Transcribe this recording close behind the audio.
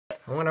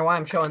I wonder why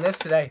I'm showing this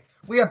today.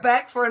 We are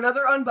back for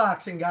another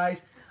unboxing,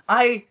 guys.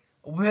 I've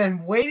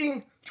been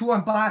waiting to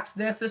unbox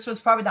this. This was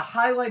probably the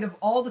highlight of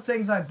all the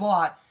things I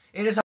bought.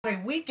 It is a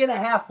week and a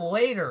half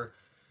later,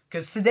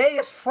 because today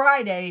is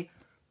Friday,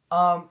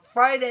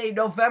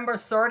 November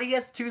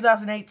 30th,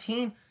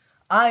 2018.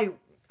 I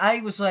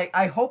was like,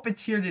 I hope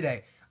it's here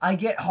today. I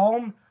get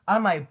home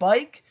on my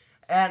bike,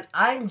 and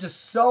I'm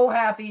just so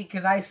happy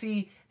because I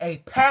see a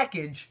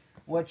package,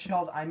 which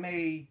when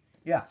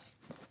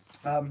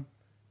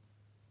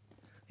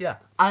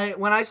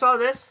I saw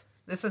this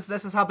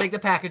is how big the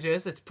package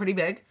is. It's pretty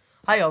big.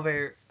 Hi over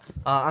here.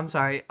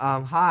 Hi,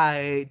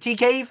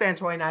 TKE fan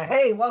 29.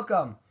 Hey,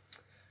 welcome.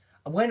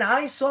 When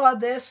I saw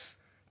this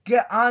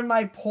get on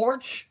my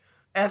porch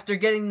after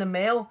getting the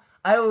mail,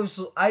 I was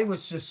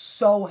just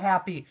so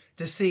happy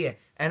to see it,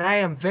 and I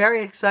am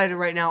very excited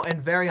right now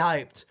and very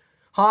hyped.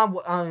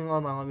 Hold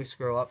on, let me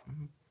scroll up.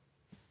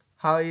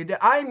 How are you doing?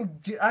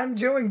 I'm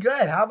doing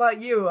good. How about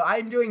you?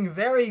 I'm doing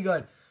very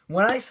good.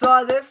 When I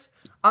saw this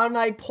on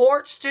my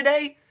porch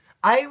today,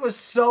 I was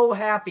so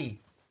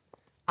happy.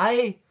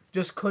 I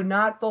just could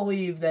not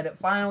believe that it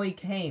finally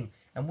came.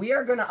 And we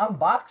are going to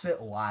unbox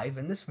it live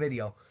in this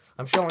video.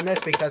 I'm showing this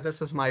because this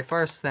was my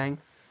first thing.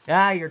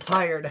 Yeah, you're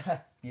tired.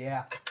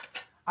 Yeah.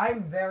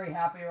 I'm very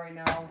happy right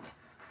now.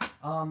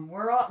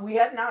 We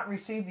have not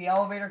received the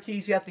elevator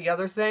keys yet, the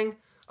other thing.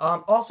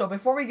 Also,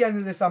 before we get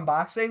into this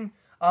unboxing,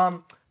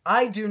 I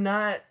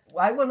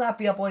will not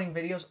be uploading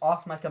videos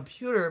off my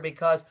computer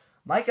because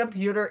my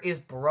computer is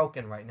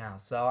broken right now.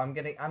 So I'm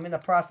in the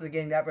process of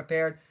getting that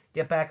repaired,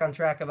 get back on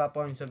track of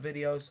uploading some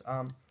videos.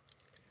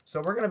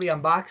 So we're going to be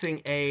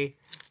unboxing a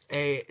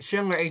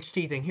Schindler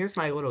HT thing. Here's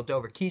my little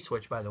Dover key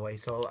switch, by the way.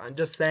 So I'm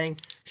just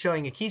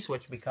showing a key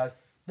switch because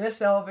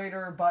this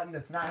elevator button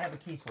does not have a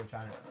key switch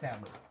on it,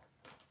 sadly.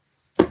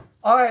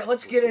 Alright,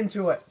 let's get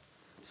into it.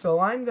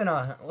 So I'm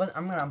gonna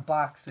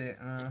unbox it.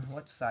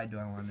 What side do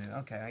I want to do?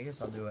 Okay, I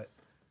guess I'll do it.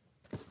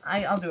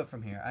 I'll do it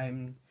from here.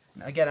 I'm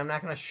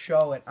not gonna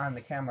show it on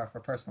the camera for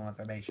personal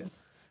information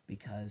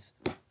because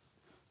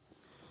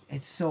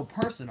it's so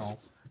personal,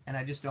 and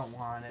I just don't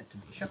want it to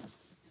be shown.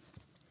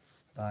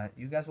 But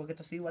you guys will get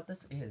to see what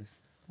this is.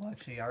 Well,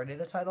 actually, already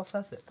the title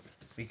says it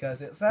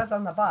because it says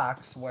on the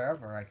box,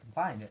 wherever I can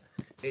find it,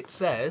 it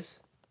says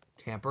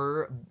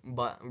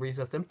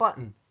tamper-resistant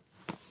button.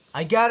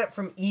 I got it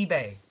from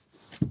eBay.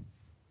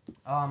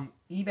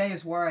 eBay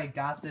is where I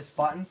got this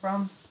button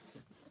from.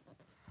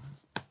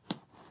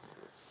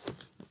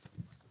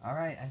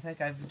 Alright, I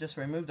think I've just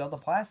removed all the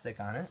plastic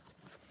on it.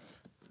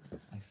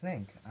 I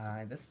think.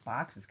 This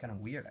box is kind of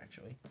weird,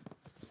 actually.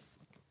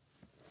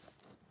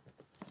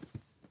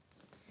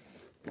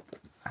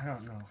 I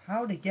don't know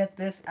how to get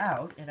this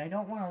out, and I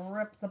don't want to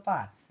rip the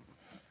box.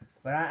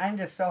 But I'm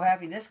just so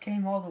happy. This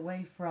came all the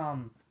way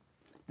from...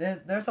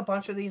 There's a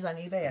bunch of these on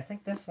eBay. I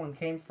think this one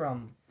came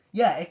from...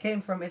 Yeah, it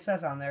came from, it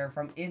says on there,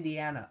 from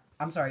Indiana.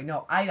 I'm sorry,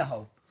 no,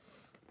 Idaho.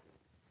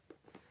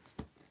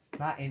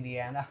 Not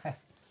Indiana.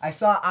 I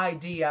saw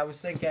ID. I was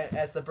thinking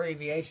as the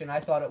abbreviation. I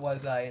thought it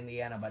was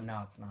Indiana, but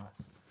no, it's not.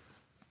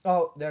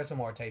 Oh, there's some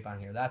more tape on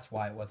here. That's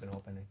why it wasn't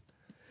opening.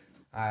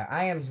 Alright,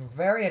 I am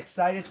very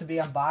excited to be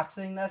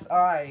unboxing this.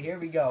 Alright, here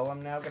we go.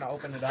 I'm now going to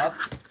open it up.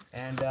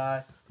 And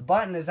the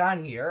button is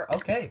on here.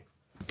 Okay.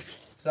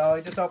 So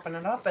I just open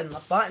it up, and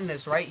the button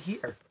is right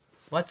here.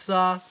 Let's,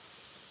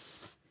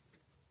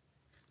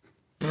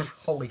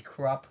 holy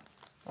crap.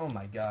 Oh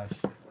my gosh.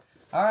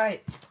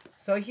 Alright,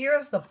 so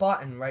here's the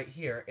button right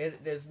here.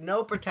 There's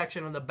no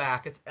protection on the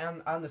back. It's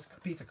on this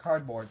piece of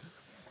cardboard.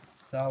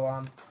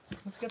 So,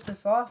 let's get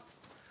this off.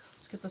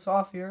 Let's get this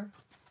off here.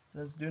 It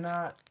says do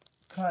not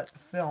cut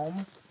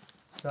film.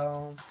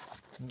 So,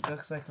 it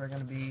looks like we're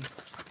going to be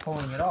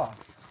pulling it off.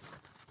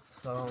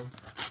 So,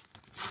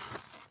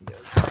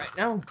 right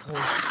now,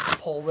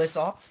 pull this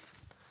off.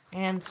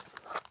 And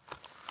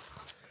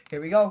here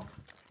we go.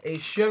 A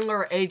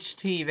Schindler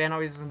HT Vandal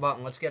resistant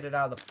button. Let's get it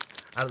out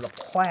of the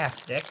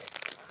plastic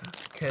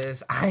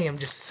because I am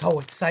just so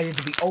excited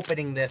to be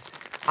opening this.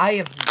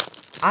 I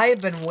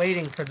have been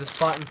waiting for this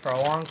button for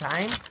a long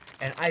time,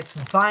 and it's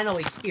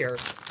finally here.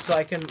 So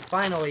I can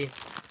finally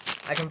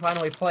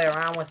play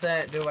around with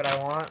it, do what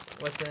I want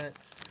with it.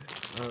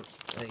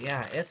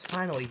 Yeah, it's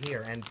finally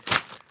here, and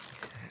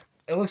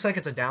it looks like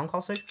it's a down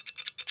call stick.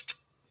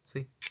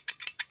 See?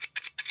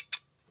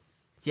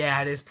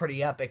 Yeah, it is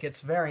pretty epic. It's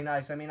very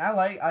nice. I mean,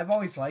 I've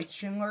always liked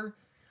Schindler.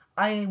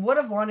 I would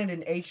have wanted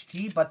an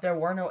HT, but there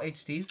were no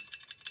HTs.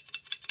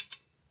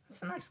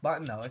 It's a nice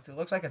button, though. It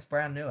looks like it's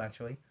brand new,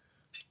 actually.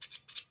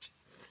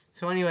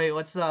 So anyway,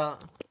 let's,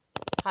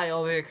 hi,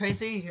 over here,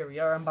 Crazy. Here we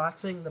are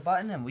unboxing the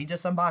button, and we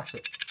just unboxed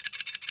it.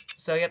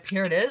 So, yep,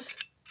 here it is.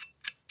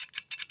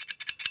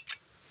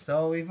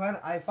 So,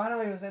 I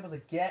finally was able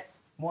to get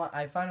one.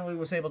 I finally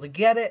was able to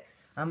get it.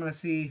 I'm going to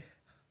see...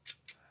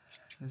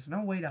 There's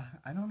no way to...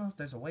 I don't know if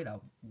there's a way to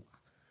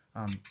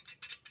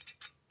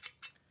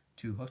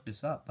hook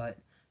this up, but...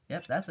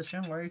 Yep, that's a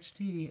Schindler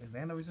HT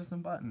Vandal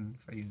resistant button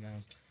for you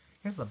guys.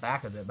 Here's the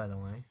back of it, by the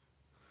way.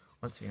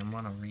 Let's see, I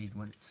want to read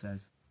what it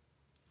says.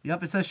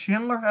 Yep, it says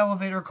Schindler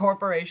Elevator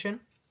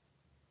Corporation.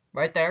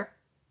 Right there.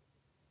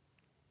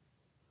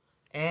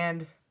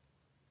 And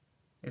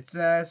it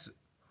says,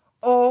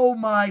 oh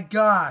my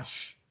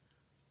gosh.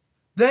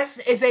 This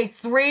is a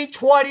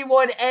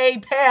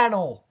 321A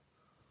panel.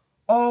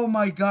 Oh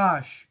my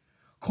gosh.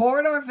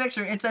 Corridor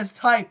fixture, it says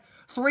type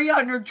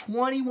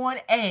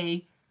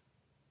 321A.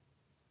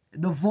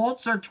 The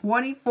volts are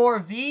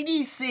 24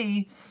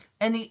 VDC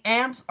and the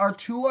amps are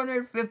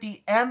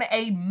 250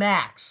 MA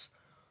max.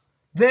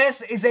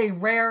 This is a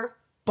rare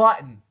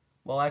button.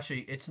 Well,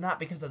 actually, it's not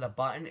because of the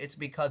button. It's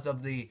because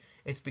of the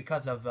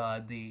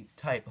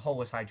type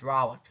hole is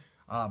hydraulic.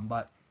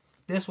 But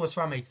this was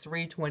from a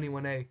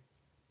 321A.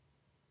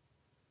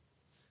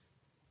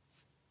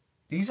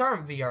 These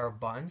aren't VR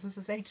buttons. This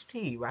is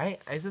HT,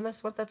 right? Isn't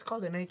this what that's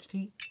called, an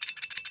HT?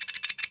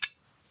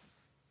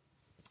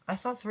 I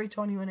thought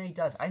 321A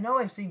does. I know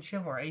I've seen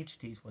Schindler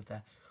HTs with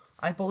that.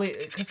 I believe,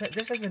 because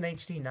this is an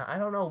HT now. I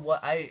don't know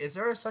what, is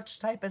there a such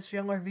type as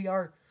Schindler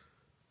VR?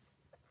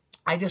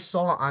 I just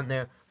saw it on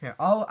there. Here,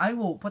 I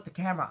will put the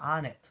camera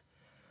on it.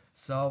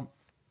 So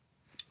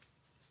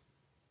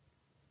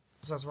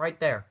it's right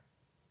there.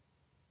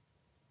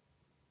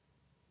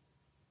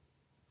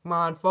 Come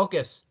on,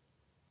 focus.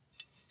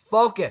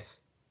 Focus.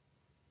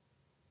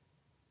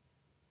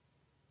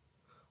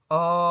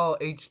 Oh,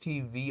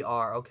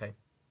 HTVR. Okay.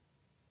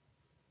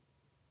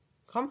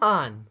 Come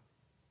on.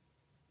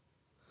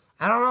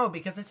 I don't know,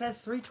 because it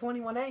says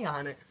 321A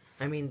on it.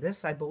 I mean,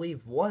 this, I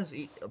believe, was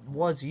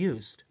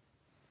used.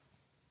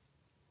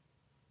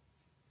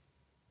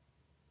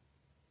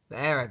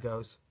 There it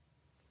goes.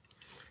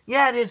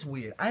 Yeah, it is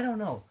weird. I don't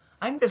know.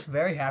 I'm just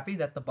very happy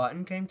that the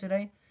button came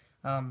today.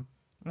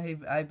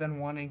 I've been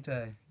wanting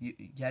to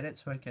get it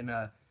so I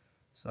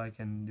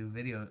can do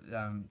video.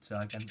 So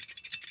I can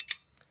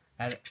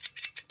add it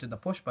to the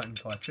push button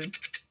collection.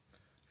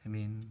 I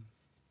mean,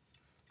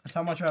 that's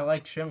how much I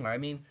like Schindler. I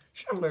mean,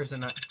 Schindler's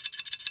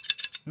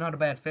not a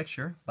bad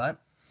fixture, but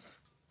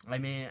I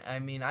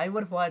mean, I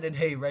would have wanted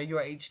a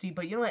regular HT,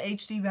 but you know what?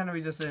 HT Vandal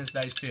resistance is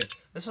nice too.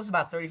 This was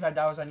about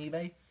 $35 on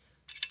eBay.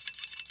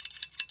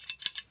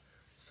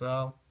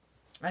 So,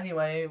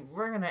 anyway,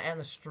 we're gonna end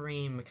the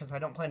stream because I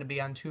don't plan to be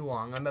on too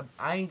long.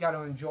 I ain't got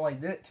to enjoy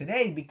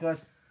today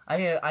because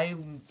I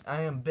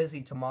am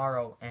busy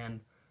tomorrow and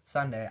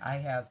Sunday. I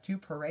have 2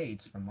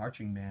 parades for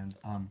marching band.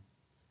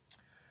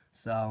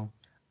 So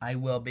I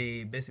will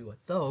be busy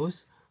with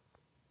those.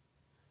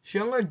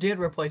 Schindler did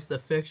replace the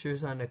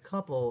fixtures on a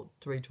couple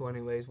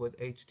 320 with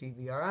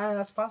HTVR. Ah,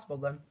 that's possible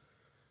then.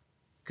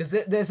 Because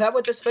is that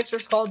what this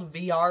fixture's called?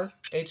 VR?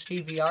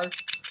 HTVR?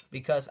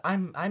 Because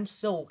I'm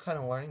still kind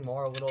of learning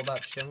more a little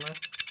about Schindler.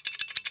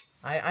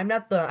 I'm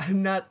not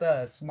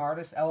the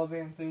smartest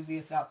elevator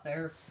enthusiast out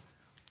there.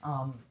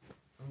 I'm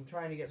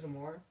trying to get some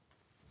more.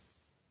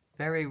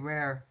 Very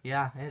rare.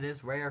 Yeah, it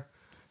is rare.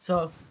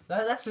 So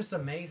that's just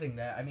amazing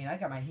that I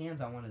got my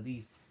hands on one of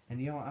these. And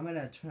you know, I'm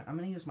gonna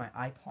use my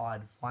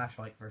iPod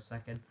flashlight for a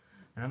second,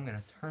 and I'm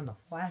gonna turn the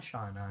flash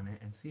on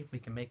it and see if we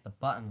can make the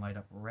button light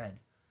up red.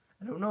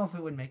 I don't know if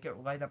it would make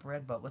it light up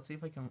red, but let's see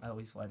if we can at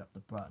least light up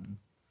the button.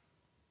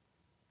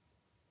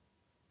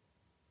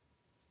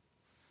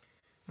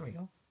 There we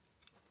go.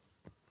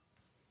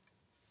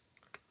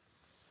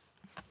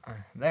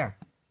 There.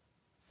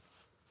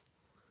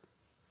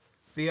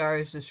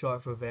 VR is just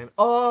short for Vandal.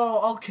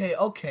 Oh,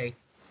 okay.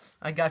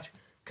 I got you.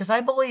 Because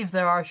I believe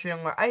there are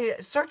Schindler. I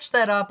searched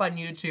that up on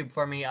YouTube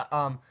for me.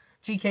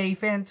 GK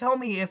fan, tell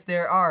me if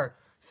there are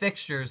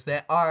fixtures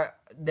that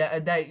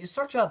you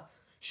search up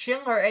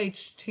Schindler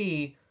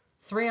HT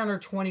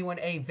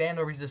 321A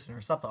Vandal resistant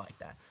or something like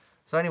that.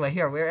 So anyway,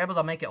 here we were able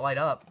to make it light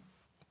up.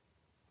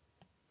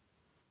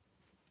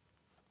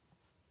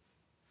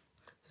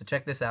 So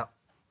check this out.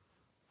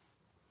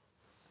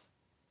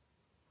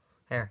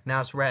 Here,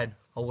 now it's red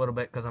a little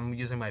bit because I'm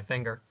using my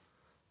finger.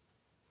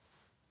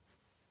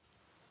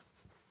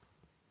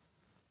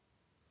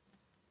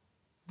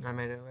 I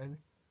made it red.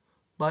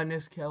 Button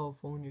is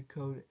California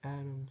code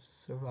Adams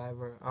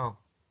Survivor. Oh.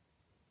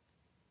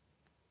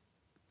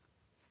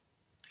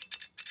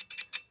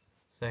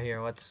 So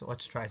here,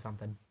 let's try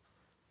something.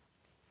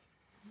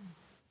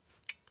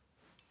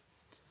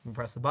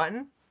 Press the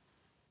button.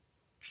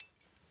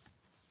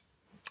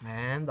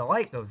 And the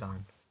light goes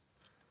on.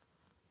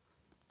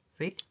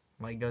 See?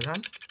 Light goes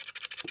on.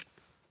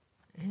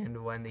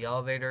 And when the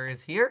elevator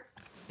is here,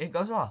 it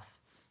goes off.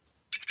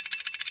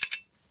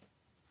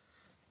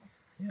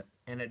 Yep.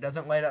 And it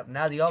doesn't light up.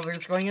 Now the elevator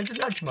is going into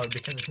nudge mode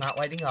because it's not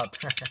lighting up.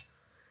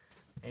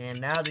 And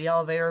now the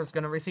elevator is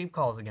going to receive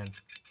calls again.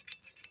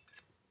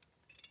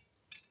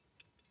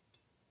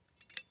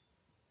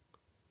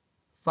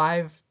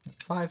 Five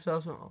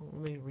thousand.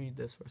 Let me read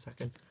this for a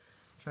second.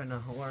 I'm trying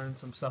to learn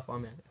some stuff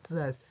on it. It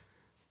says,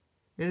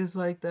 it is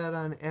like that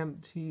on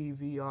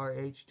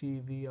MTVR,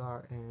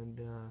 HTVR,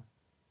 and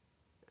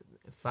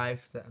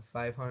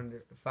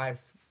 5,500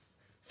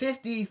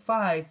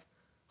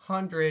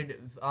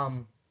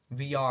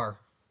 VR.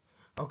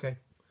 Okay.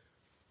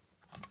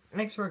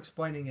 Thanks for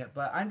explaining it,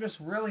 but I'm just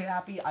really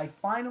happy I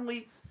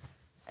finally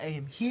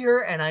am here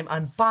and I'm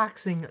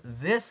unboxing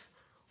this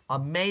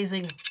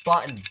amazing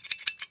button.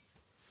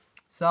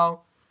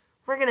 So,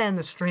 we're gonna end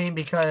the stream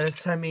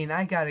because I mean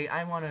I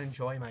want to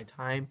enjoy my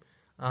time.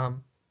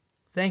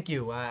 Thank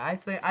you.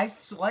 Like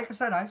I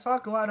said, I saw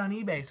it go out on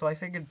eBay, so I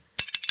figured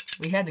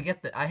I had to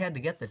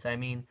get this. I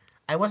mean,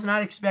 I was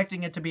not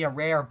expecting it to be a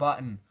rare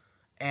button,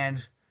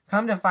 and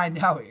come to find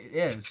out it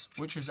is,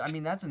 which is, I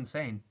mean, that's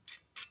insane.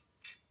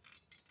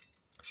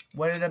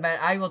 What it about?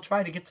 I will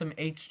try to get some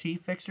HT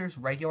fixtures,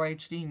 regular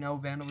HT, no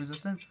Vandal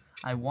resistant.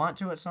 I want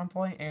to at some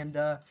point, and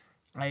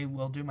I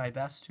will do my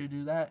best to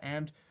do that,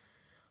 and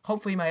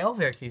hopefully my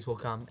elevator keys will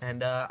come.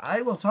 And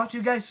I will talk to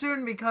you guys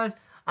soon because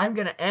I'm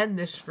going to end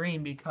this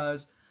stream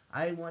because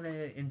I want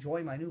to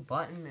enjoy my new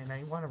button, and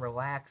I want to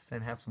relax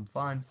and have some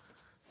fun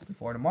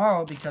before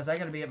tomorrow because I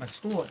got to be at my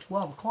school at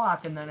 12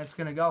 o'clock, and then it's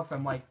going to go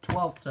from like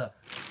 12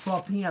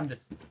 p.m.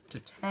 to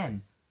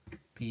 10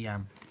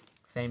 p.m.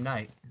 same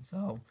night.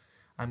 So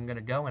I'm going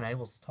to go, and I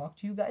will talk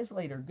to you guys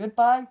later.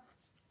 Goodbye.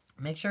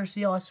 Make sure to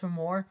see us for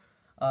more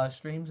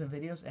streams and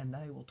videos, and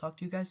I will talk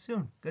to you guys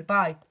soon.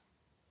 Goodbye.